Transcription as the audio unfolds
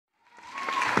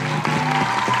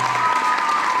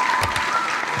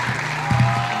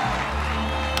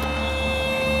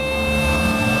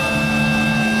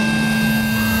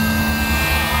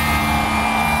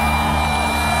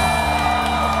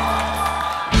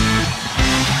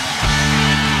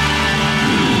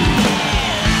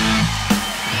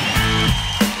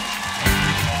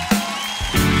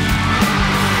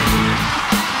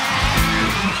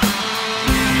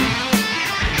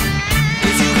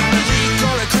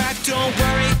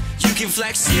can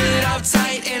flex, seal it out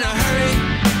tight in a hurry.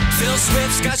 Phil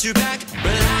Swift's got your back,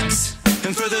 relax.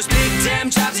 And for those big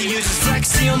damn jobs he uses Flex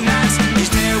Seal Max.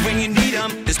 He's there when you need him,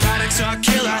 his products are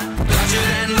killer. Larger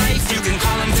than life, you can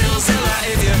call him Philzilla.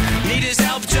 If you need his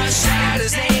help, just shout out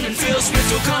his name and Phil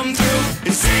Swift will come through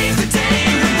and save the day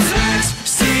with Flex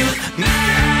Seal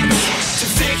Max. To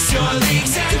fix your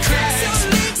leaks and cracks,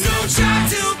 no job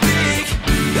too big,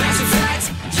 that's a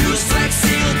fact. Use Flex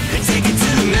Seal and take it to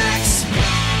the max.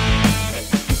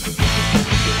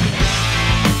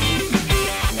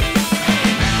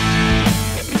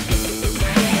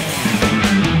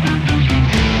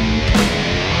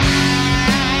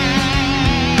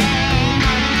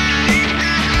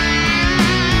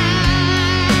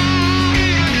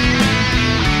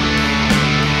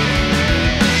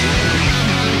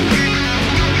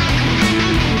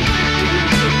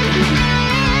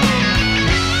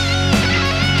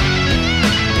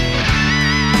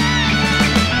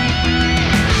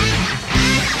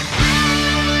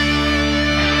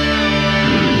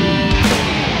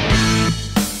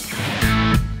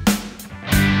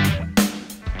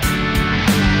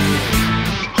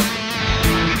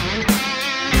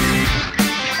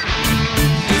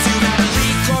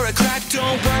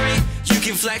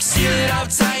 Flex, seal it out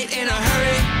tight in a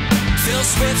hurry. Phil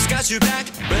Swift's got your back,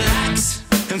 relax.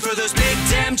 And for those big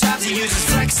damn jobs he uses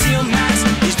Flex Seal Max.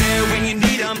 He's there when you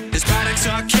need him, his products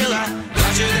are killer.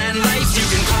 Larger than life, you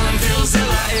can call him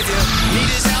Philzilla. If you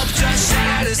need his help, just shout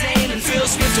out his name and Phil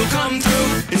Swift will come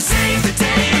through and save the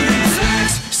day with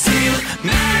Flex Seal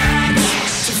Max.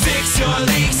 To fix your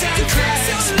leaks and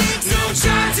cracks, no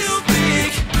job too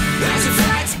big, that's a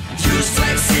fact. Use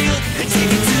Flex Seal and take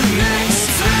it to the max.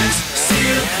 Flex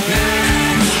Seal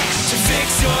Max. To fix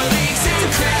your leaks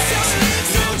and cracks,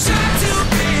 no job too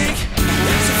big,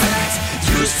 that's a fact.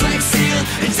 Use Flex Seal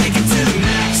and take it to the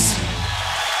max.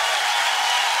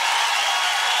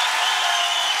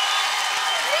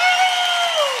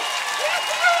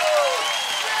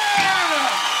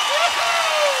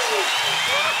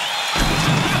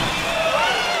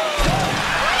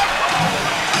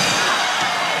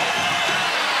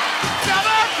 Now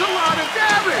that's a lot of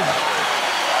damage!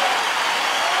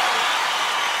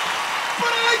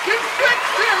 But I can fix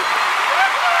it!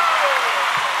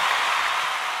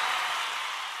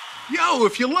 Yo,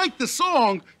 if you like the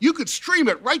song, you could stream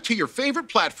it right to your favorite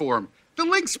platform. The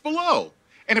link's below.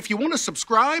 And if you want to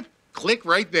subscribe, click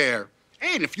right there.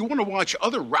 And if you want to watch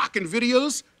other rockin'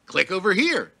 videos, click over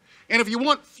here. And if you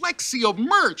want Flex Seal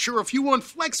merch or if you want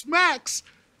Flex Max,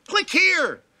 click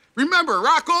here. Remember,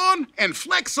 rock on and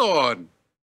flex on.